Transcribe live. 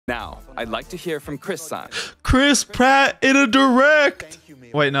Now, I'd like to hear from Chris-san. Chris Pratt in a direct.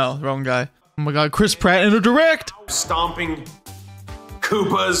 Wait, no, wrong guy. Oh my god, Chris Pratt in a direct. Stomping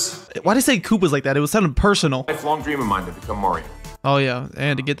Koopas. Why did he say Koopas like that? It was sounding personal. Lifelong dream of mine to become Mario. Oh yeah,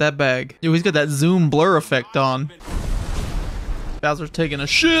 and to get that bag. Yo, he's got that zoom blur effect on. Bowser's taking a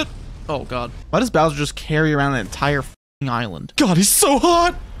shit. Oh god. Why does Bowser just carry around an entire f***ing island? God, he's so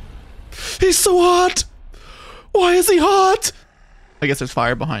hot. He's so hot. Why is he hot? I guess there's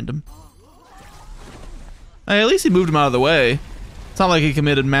fire behind him. Hey, at least he moved him out of the way. It's not like he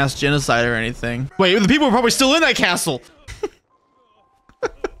committed mass genocide or anything. Wait, the people are probably still in that castle.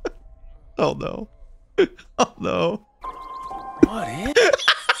 Oh no. Oh no. What is?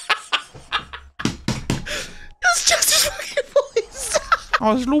 It's just his fucking voice.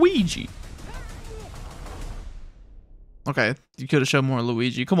 Oh, it's Luigi. Okay, you could have shown more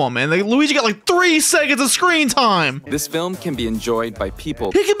Luigi. Come on, man. Like, Luigi got like 3 seconds of screen time. This film can be enjoyed by people.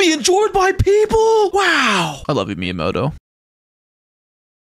 It can be enjoyed by people. Wow. I love you, Miyamoto.